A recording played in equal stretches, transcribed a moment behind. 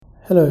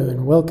Hello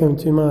and welcome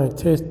to my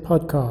test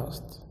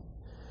podcast.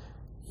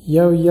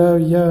 Yo,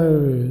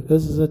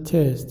 this is a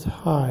test.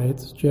 Hi,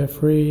 it's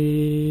Jeffrey.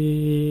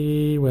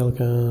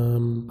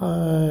 Welcome.